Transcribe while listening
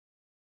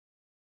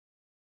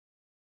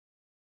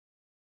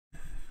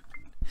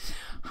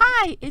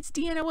Hi, it's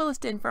Deanna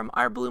Williston from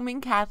Our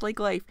Blooming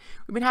Catholic Life.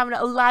 We've been having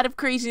a lot of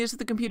craziness with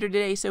the computer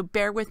today, so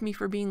bear with me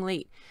for being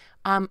late.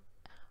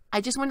 I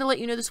just wanted to let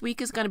you know this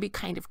week is going to be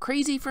kind of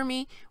crazy for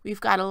me.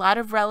 We've got a lot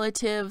of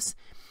relatives,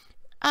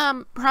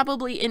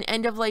 probably in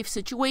end-of-life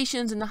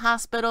situations in the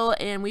hospital,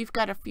 and we've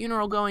got a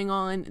funeral going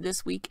on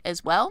this week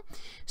as well.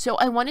 So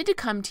I wanted to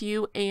come to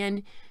you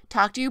and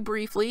talk to you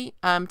briefly.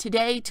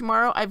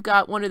 Tomorrow, I've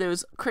got one of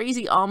those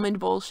crazy almond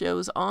bowl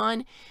shows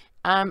on.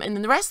 And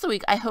then the rest of the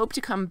week, I hope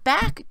to come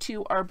back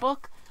to our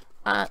book,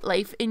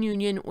 Life in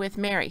Union with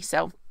Mary.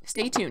 So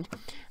stay tuned.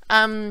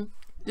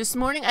 This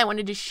morning, I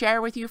wanted to share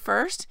with you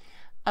first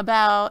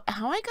about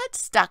how I got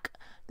stuck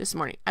this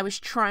morning. I was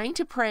trying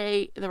to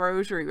pray the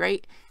rosary,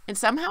 right? And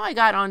somehow I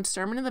got on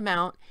Sermon on the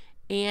Mount,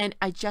 and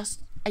I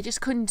just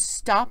couldn't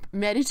stop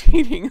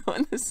meditating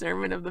on the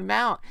Sermon on the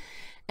Mount.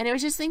 And I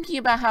was just thinking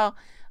about how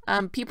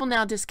people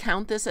now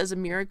discount this as a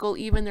miracle.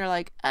 Even they're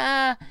like,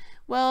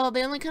 well,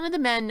 they only counted the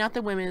men, not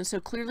the women.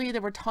 So clearly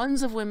there were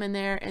tons of women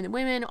there, and the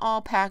women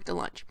all packed a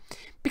lunch.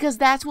 Because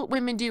that's what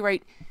women do,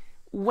 right?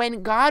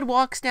 When God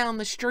walks down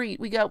the street,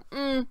 we go,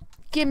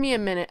 give me a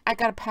minute. I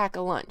got to pack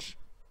a lunch.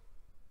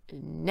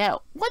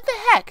 No. What the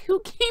heck? Who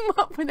came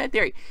up with that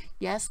theory?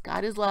 Yes,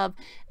 God is love.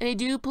 And I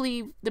do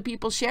believe the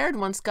people shared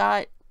once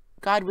God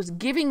was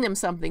giving them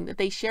something that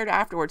they shared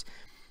afterwards.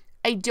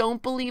 I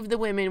don't believe the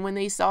women, when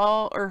they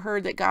saw or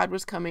heard that God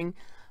was coming,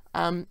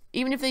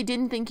 even if they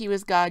didn't think he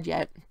was God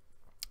yet,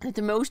 that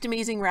the most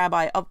amazing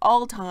rabbi of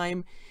all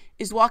time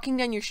is walking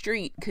down your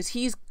street because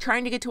he's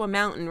trying to get to a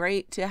mountain,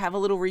 right, to have a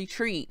little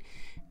retreat.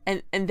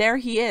 And there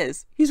he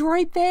is. He's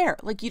right there.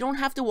 Like, you don't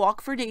have to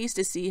walk for days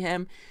to see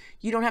him.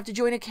 You don't have to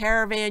join a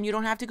caravan. You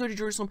don't have to go to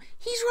Jerusalem.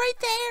 He's right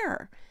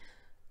there.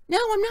 No,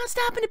 I'm not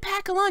stopping to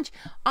pack a lunch.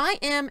 I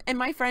am, and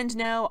my friends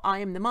know, I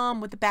am the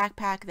mom with the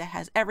backpack that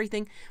has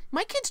everything.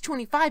 My kid's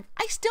 25.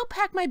 I still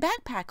pack my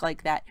backpack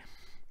like that.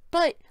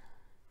 But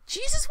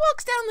Jesus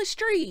walks down the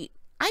street.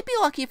 I'd be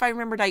lucky if I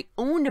remembered I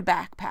owned a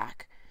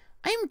backpack.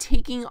 I am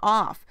taking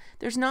off.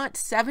 There's not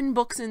 7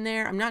 books in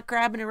there. I'm not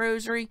grabbing a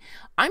rosary.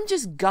 I'm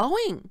just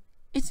going.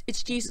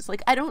 It's Jesus.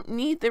 Like, I don't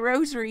need the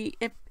rosary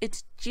if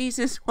it's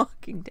Jesus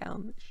walking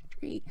down the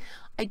street.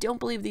 I don't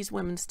believe these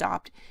women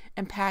stopped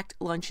and packed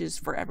lunches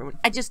for everyone.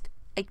 I just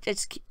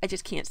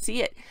can't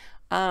see it.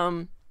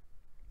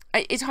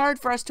 It's hard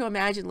for us to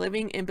imagine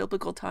living in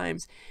biblical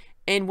times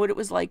and what it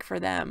was like for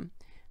them.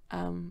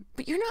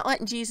 But you're not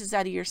letting Jesus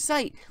out of your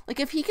sight. Like,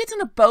 if he gets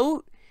on a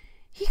boat,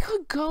 he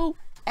could go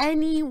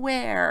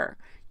anywhere.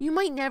 You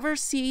might never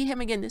see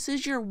him again. This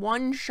is your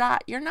one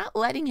shot. You're not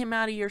letting him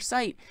out of your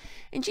sight.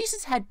 And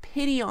Jesus had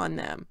pity on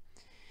them.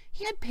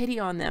 He had pity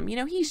on them. You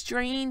know, he's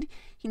drained.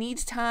 He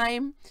needs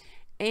time.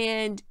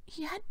 And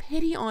he had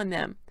pity on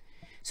them.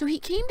 So he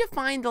came to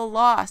find the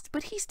lost,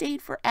 but he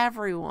stayed for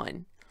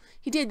everyone.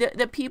 He did.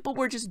 The people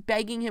were just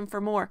begging him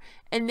for more.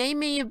 And they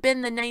may have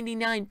been the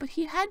 99, but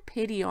he had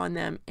pity on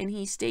them. And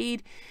he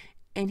stayed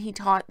and he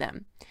taught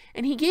them.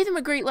 And he gave them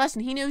a great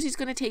lesson. He knows he's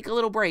going to take a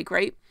little break,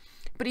 right?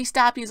 But he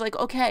stopped. He's like,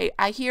 okay,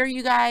 I hear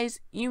you guys.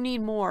 You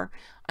need more.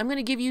 I'm going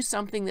to give you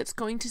something that's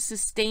going to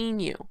sustain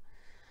you.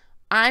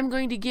 I'm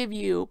going to give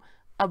you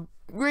a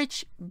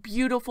rich,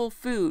 beautiful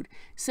food.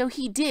 So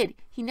he did.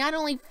 He not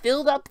only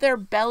filled up their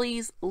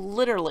bellies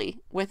literally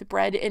with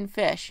bread and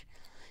fish,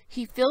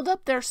 he filled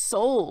up their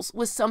souls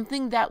with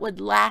something that would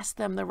last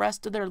them the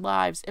rest of their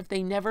lives if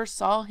they never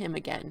saw him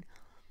again.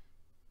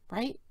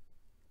 Right?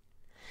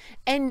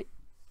 And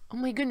oh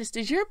my goodness,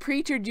 does your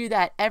preacher do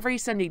that every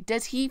Sunday?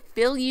 Does he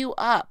fill you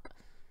up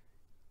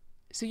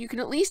so you can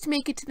at least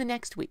make it to the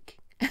next week?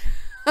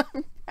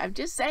 I'm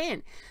just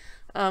saying.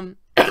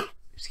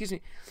 Excuse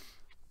me.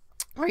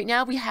 Right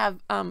now we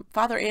have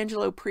Father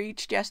Angelo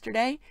preached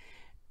yesterday,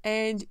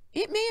 and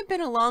it may have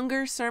been a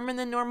longer sermon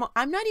than normal.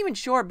 I'm not even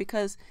sure,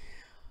 because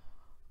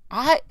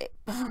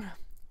when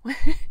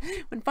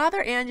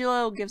Father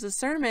Angelo gives a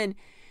sermon,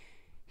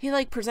 he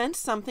like presents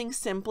something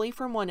simply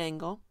from one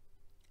angle,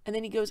 and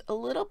then he goes a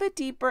little bit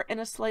deeper and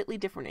a slightly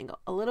different angle,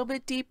 a little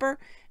bit deeper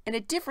and a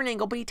different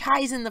angle, but he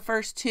ties in the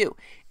first two,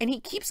 and he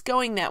keeps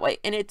going that way,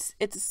 and it's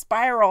a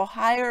spiral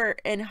higher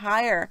and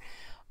higher.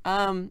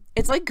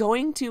 It's like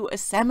going to a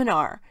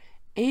seminar.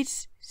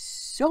 It's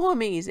so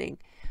amazing.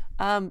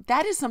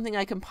 That is something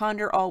I can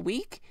ponder all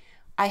week.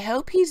 I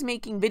hope he's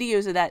making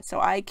videos of that so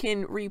I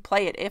can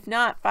replay it. If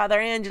not, Father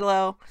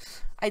Angelo,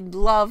 I'd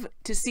love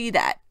to see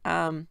that.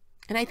 And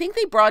I think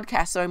they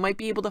broadcast, so I might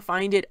be able to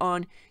find it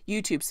on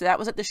YouTube. So that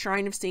was at the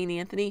Shrine of St.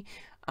 Anthony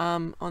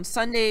on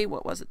Sunday.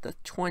 What was it? The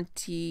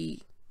 26th.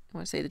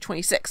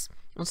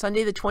 On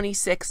Sunday the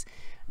 26th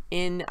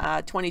in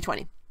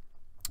 2020.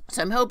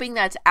 So I'm hoping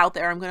that's out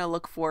there. I'm going to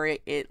look for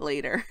it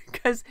later,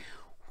 because,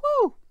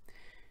 whoo.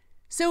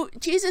 So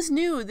Jesus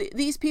knew that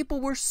these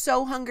people were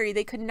so hungry.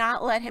 They could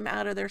not let him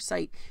out of their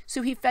sight.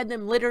 So he fed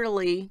them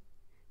literally,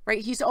 right?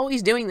 He's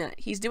always doing that.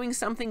 He's doing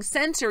something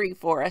sensory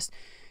for us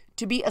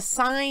to be a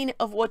sign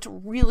of what's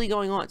really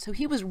going on. So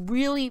he was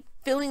really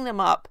filling them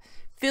up,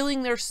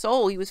 filling their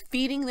soul. He was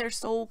feeding their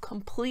soul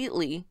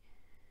completely.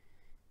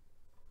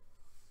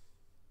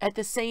 at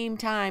the same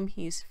time,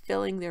 he's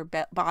filling their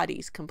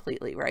bodies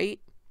completely, right?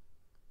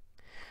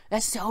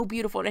 That's so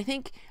beautiful. And I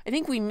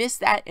think we miss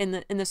that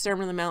in the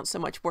Sermon on the Mount so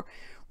much more.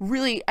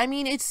 Really, I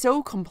mean, it's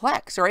so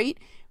complex, right?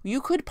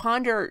 You could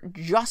ponder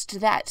just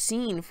that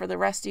scene for the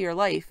rest of your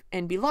life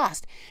and be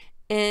lost.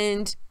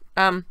 And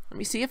let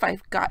me see if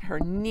I've got her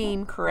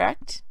name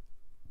correct.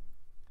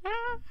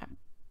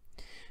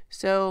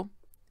 So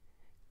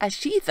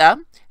Ashitha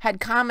had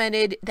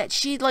commented that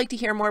she'd like to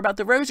hear more about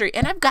the rosary.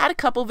 And I've got a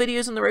couple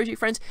videos on the rosary,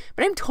 friends,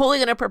 but I'm totally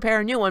going to prepare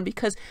a new one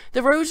because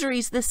the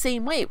rosary's the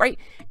same way, right?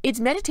 It's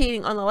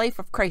meditating on the life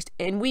of Christ,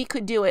 and we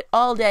could do it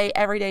all day,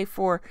 every day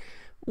for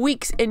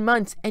weeks and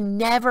months and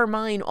never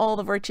mind all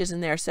the riches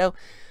in there. So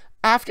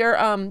after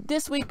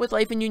this week with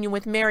Life in Union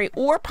with Mary,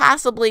 or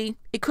possibly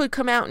it could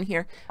come out in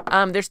here,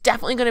 there's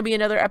definitely going to be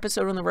another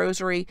episode on the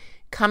rosary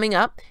coming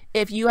up.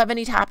 If you have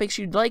any topics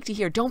you'd like to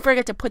hear, don't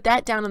forget to put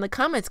that down in the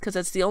comments, because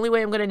that's the only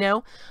way I'm going to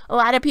know. A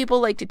lot of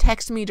people like to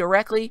text me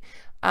directly,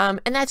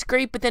 and that's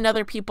great, but then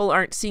other people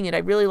aren't seeing it. I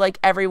really like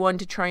everyone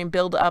to try and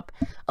build up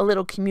a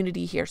little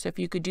community here, so if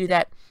you could do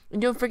that.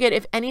 And don't forget,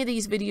 if any of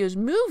these videos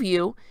move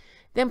you,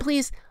 then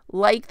please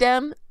like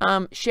them,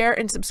 share,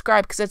 and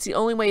subscribe, because that's the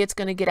only way it's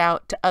going to get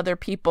out to other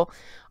people.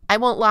 I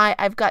won't lie,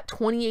 I've got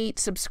 28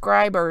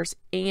 subscribers,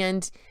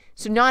 and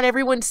so not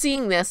everyone's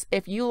seeing this.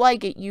 If you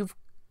like it, you've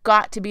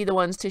got to be the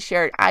ones to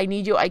share it. I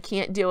need you. I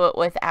can't do it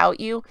without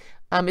you.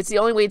 It's the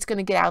only way it's going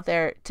to get out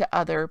there to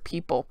other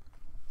people.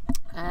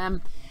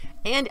 And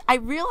I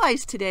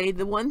realized today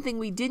the one thing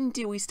we didn't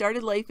do, we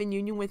started Life in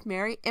Union with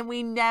Mary, and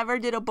we never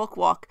did a book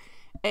walk.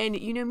 And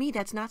you know me,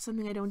 that's not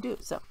something I don't do.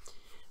 So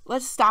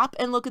let's stop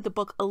and look at the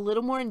book a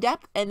little more in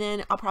depth, and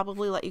then I'll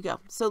probably let you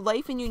go. So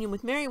Life in Union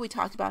with Mary, we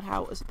talked about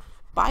how it was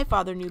by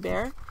Father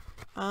Neubert.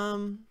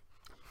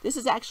 This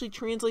is actually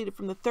translated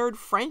from the third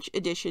French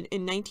edition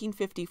in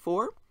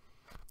 1954.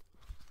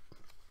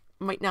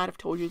 Might not have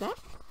told you that.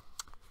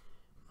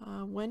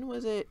 When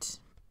was it?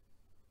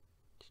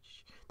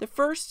 The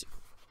first,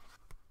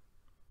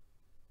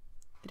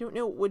 I don't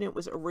know when it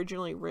was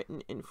originally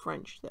written in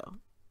French, though,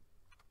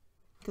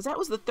 because that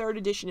was the third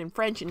edition in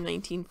French in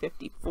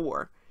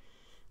 1954.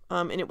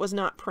 And it was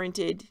not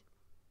printed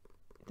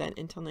then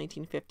until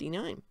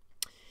 1959.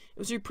 It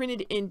was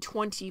reprinted in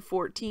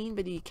 2014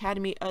 by the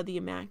Academy of the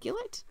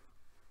Immaculate.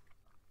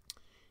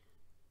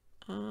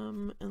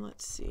 And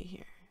let's see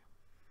here.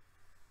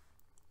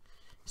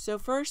 So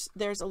first,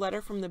 there's a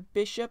letter from the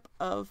Bishop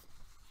of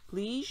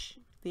Liège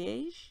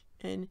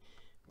in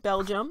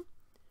Belgium,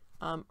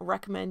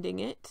 recommending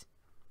it.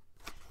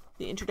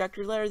 The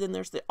introductory letter. Then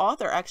there's the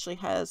author actually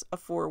has a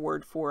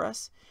foreword for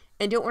us.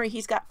 And don't worry,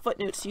 he's got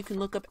footnotes, so you can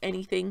look up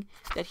anything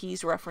that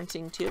he's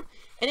referencing to.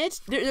 And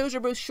those are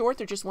both short.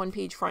 They're just one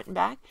page front and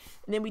back.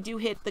 And then we do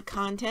hit the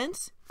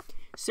contents.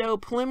 So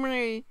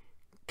preliminary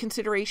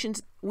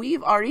considerations,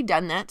 we've already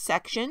done that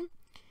section.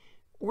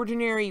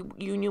 Ordinary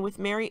Union with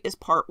Mary is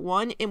part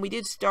 1. And we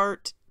did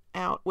start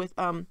out with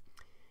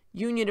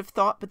Union of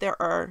Thought, but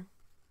there are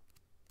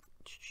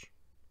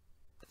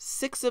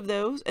 6 of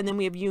those. And then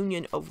we have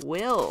Union of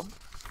Will.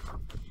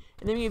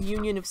 And then we have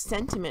Union of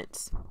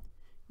Sentiments.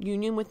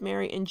 Union with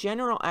Mary in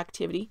general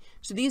activity.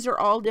 So these are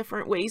all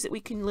different ways that we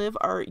can live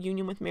our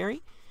union with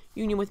Mary.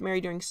 Union with Mary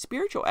during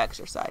spiritual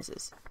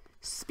exercises.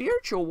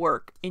 Spiritual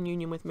work in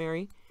union with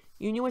Mary.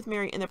 Union with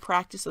Mary in the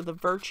practice of the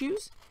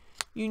virtues.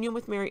 Union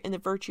with Mary in the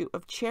virtue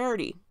of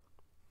charity.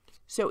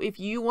 So if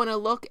you want to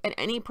look at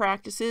any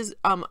practices,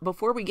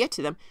 before we get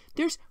to them,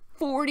 there's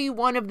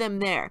 41 of them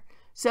there.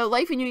 So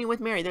Life in Union with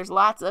Mary, there's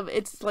lots of,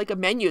 it's like a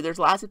menu. There's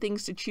lots of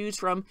things to choose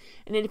from.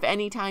 And then if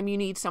any time you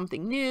need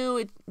something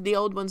new, the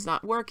old one's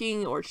not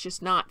working, or it's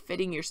just not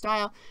fitting your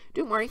style,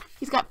 don't worry.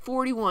 He's got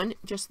 41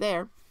 just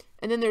there.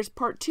 And then there's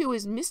part 2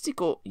 is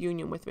Mystical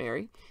Union with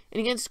Mary. And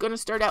again, it's going to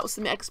start out with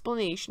some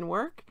explanation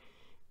work.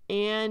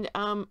 And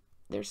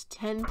there's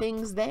 10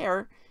 things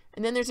there.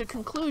 And then there's a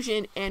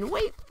conclusion. And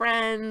wait,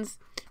 friends,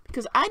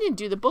 because I didn't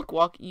do the book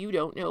walk, you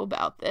don't know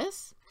about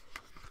this.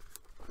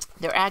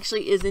 There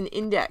actually is an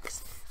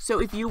index. So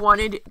if you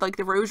wanted, like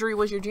the rosary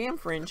was your jam,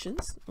 for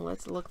instance,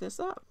 let's look this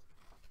up.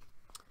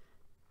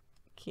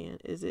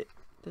 Does it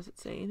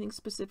say anything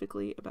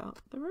specifically about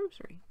the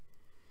rosary?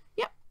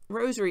 Yep,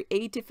 Rosary,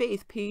 Aid to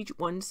Faith, page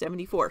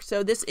 174.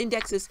 So this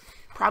index is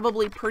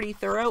probably pretty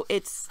thorough.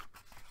 It's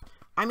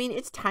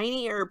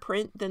tinier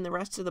print than the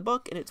rest of the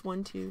book, and it's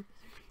 1, 2,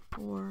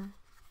 4,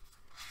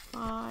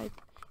 5.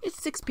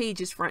 It's 6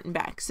 pages front and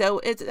back.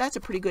 So that's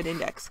a pretty good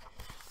index.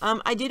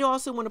 I did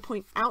also want to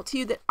point out to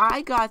you that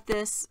I got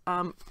this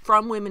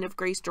from Women of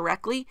Grace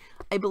directly.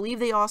 I believe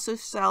they also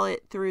sell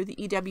it through the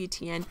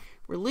EWTN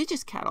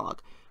religious catalog.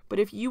 But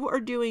if you are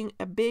doing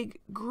a big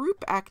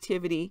group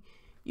activity,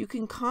 you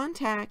can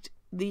contact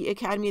the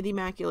Academy of the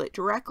Immaculate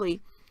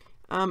directly.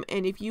 And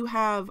if you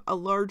have a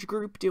large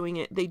group doing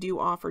it, they do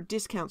offer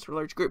discounts for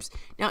large groups.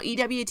 Now,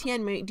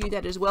 EWTN might do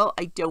that as well.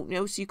 I don't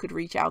know, so you could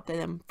reach out to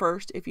them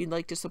first if you'd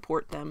like to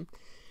support them.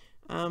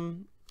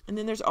 And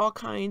then there's all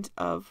kinds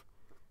of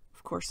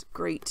course,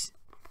 great.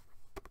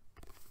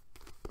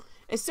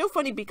 It's so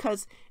funny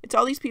because it's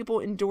all these people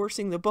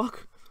endorsing the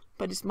book,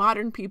 but it's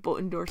modern people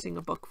endorsing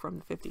a book from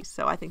the 50s.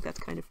 So I think that's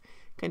kind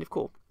of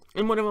cool.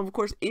 And one of them, of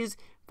course, is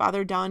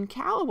Father Don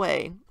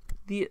Calloway,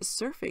 the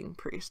surfing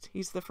priest.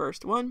 He's the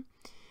first one.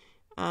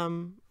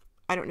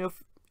 I don't know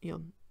if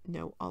you'll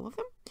know all of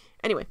them.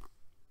 Anyway,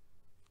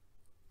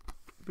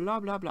 blah,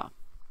 blah, blah.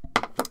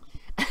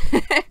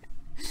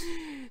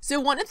 So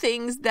one of the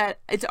things that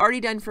it's already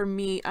done for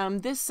me,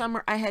 this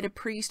summer I had a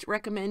priest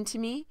recommend to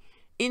me,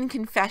 in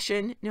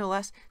confession, no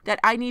less, that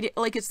I needed,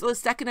 like, it's the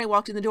second I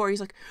walked in the door, he's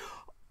like,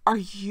 "Are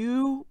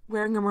you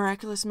wearing a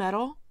miraculous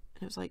medal?"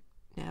 And I was like,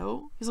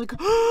 "No." He's like,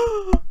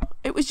 "Oh."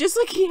 It was just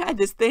like he had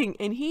this thing,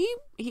 and he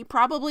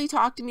probably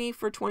talked to me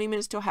for 20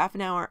 minutes to a half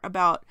an hour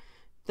about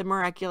the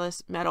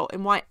miraculous medal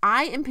and why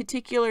I in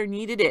particular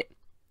needed it.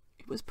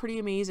 It was pretty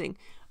amazing.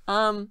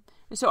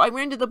 So I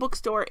ran to the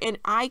bookstore, and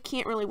I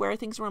can't really wear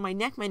things around my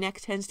neck. My neck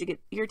tends to get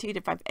irritated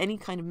if I have any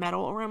kind of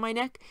metal around my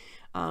neck.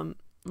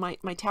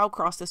 My towel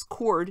cross, this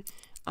cord,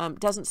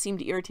 doesn't seem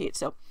to irritate.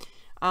 So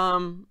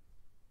I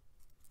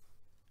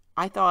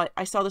thought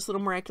I saw this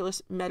little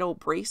miraculous metal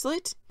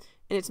bracelet,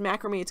 and it's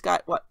macrame. It's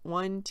got what,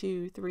 1,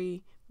 2,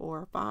 3,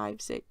 4,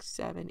 5, 6,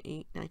 7,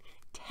 8, 9,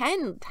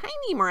 10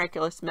 tiny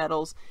miraculous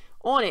medals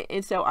on it.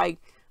 And so I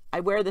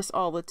wear this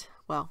all the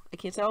well, I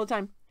can't say all the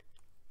time.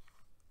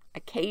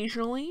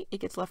 Occasionally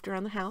it gets left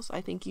around the house. I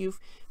think you've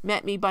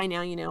met me by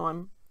now. You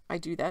know I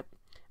do that.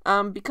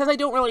 Because I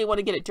don't really want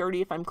to get it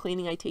dirty. If I'm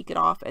cleaning, I take it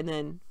off, and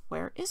then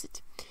where is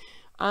it?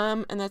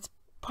 And that's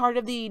part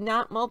of the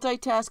not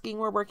multitasking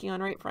we're working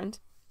on, right, friends?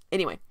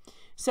 Anyway,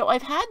 so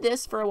I've had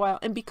this for a while,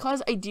 and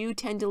because I do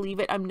tend to leave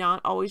it, I'm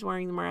not always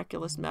wearing the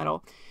miraculous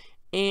medal,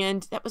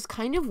 and that was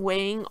kind of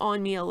weighing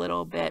on me a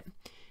little bit.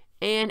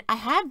 And I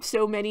have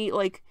so many,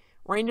 like,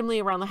 randomly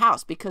around the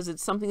house, because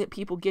it's something that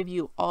people give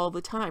you all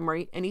the time,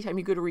 right? Anytime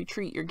you go to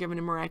retreat, you're given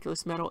a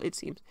miraculous medal, it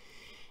seems.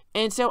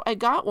 And so I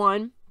got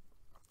one.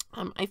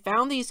 I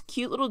found these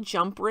cute little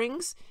jump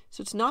rings.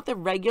 So it's not the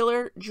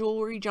regular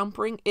jewelry jump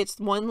ring. It's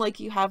one like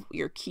you have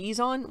your keys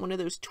on, one of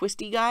those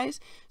twisty guys.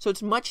 So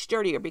it's much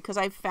sturdier, because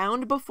I've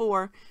found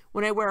before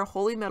when I wear a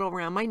holy medal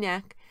around my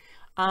neck,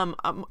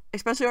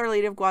 especially Our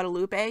Lady of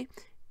Guadalupe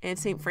and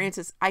St.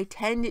 Francis, I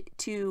tend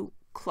to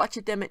clutch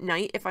at them at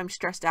night if I'm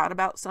stressed out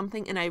about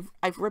something, and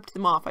I've ripped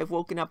them off. I've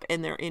woken up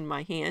and they're in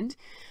my hand.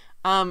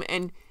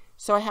 And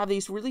so I have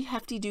these really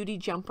hefty duty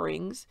jump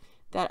rings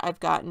that I've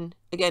gotten.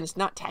 Again, it's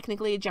not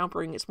technically a jump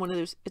ring. It's one of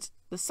those, it's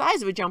the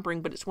size of a jump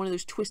ring, but it's one of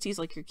those twisties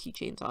like your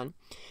keychains on.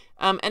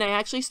 And I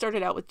actually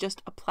started out with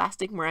just a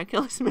plastic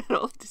miraculous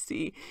medal to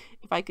see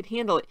if I could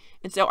handle it.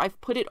 And so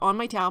I've put it on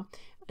my towel,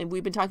 and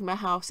we've been talking about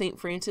how St.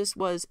 Francis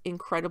was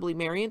incredibly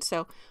Marian.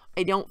 So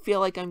I don't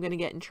feel like I'm going to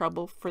get in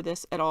trouble for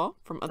this at all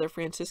from other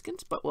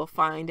Franciscans, but we'll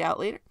find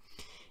out later.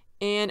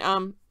 And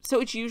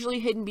so it's usually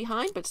hidden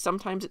behind, but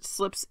sometimes it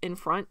slips in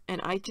front, and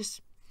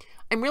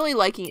I'm really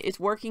liking it. It's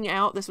working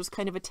out. This was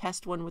kind of a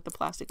test one with the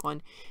plastic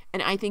one,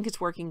 and I think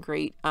it's working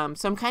great.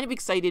 So I'm kind of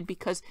excited,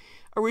 because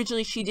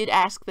originally she did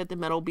ask that the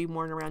medal be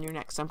worn around your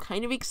neck. So I'm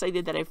kind of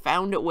excited that I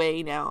found a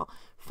way now,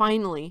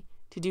 finally,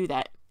 to do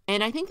that.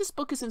 And I think this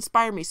book has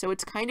inspired me. So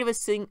it's kind of a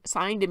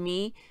sign to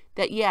me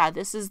that, yeah,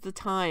 this is the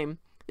time.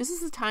 This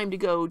is the time to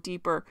go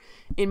deeper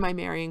in my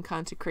Marian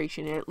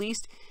consecration, and at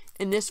least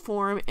in this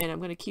form. And I'm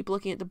going to keep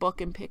looking at the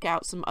book and pick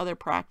out some other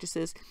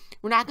practices.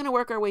 We're not going to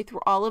work our way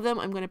through all of them.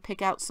 I'm going to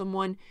pick out some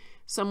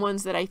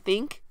ones that I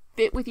think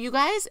fit with you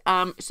guys.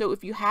 So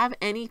if you have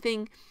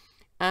anything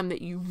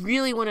that you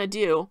really want to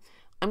do,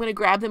 I'm going to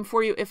grab them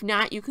for you. If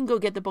not, you can go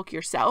get the book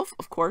yourself,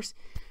 of course.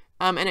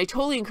 And I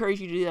totally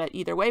encourage you to do that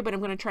either way, but I'm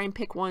going to try and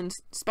pick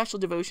special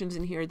devotions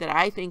in here that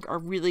I think are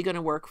really going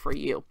to work for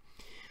you.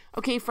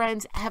 Okay,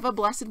 friends, have a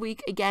blessed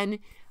week. Again,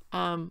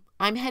 I'm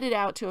headed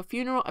out to a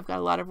funeral. I've got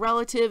a lot of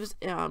relatives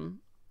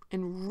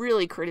in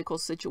really critical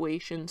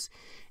situations,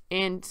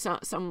 and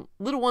some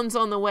little ones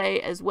on the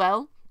way as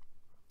well.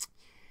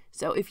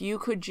 So if you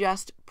could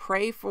just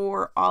pray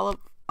for all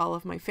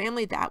of my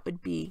family, that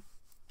would be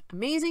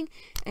amazing.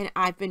 And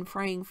I've been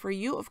praying for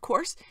you, of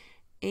course.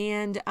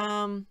 And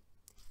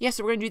yeah,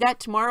 so we're going to do that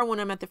tomorrow when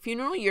I'm at the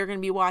funeral. You're going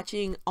to be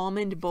watching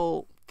Almond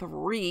Bowl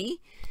 3,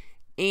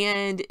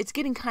 and it's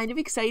getting kind of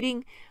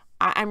exciting.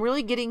 I'm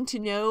really getting to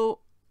know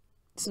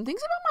some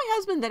things about my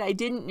husband that I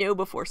didn't know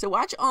before. So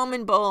watch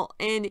Almond Bowl,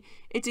 and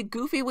it's a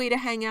goofy way to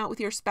hang out with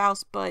your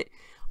spouse, but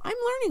I'm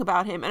learning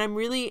about him, and I'm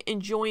really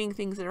enjoying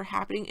things that are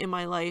happening in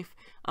my life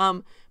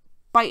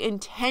by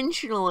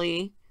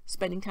intentionally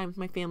spending time with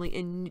my family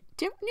in new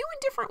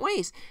and different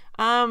ways.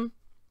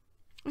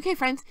 Okay,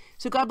 friends,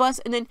 so God bless.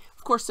 And then,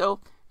 of course,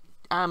 so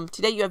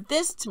today you have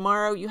this,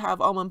 tomorrow you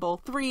have Almond Bowl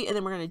 3, and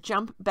then we're going to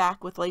jump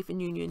back with Life in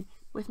Union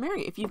with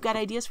Mary. If you've got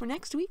ideas for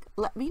next week,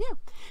 let me know.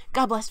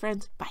 God bless,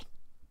 friends. Bye.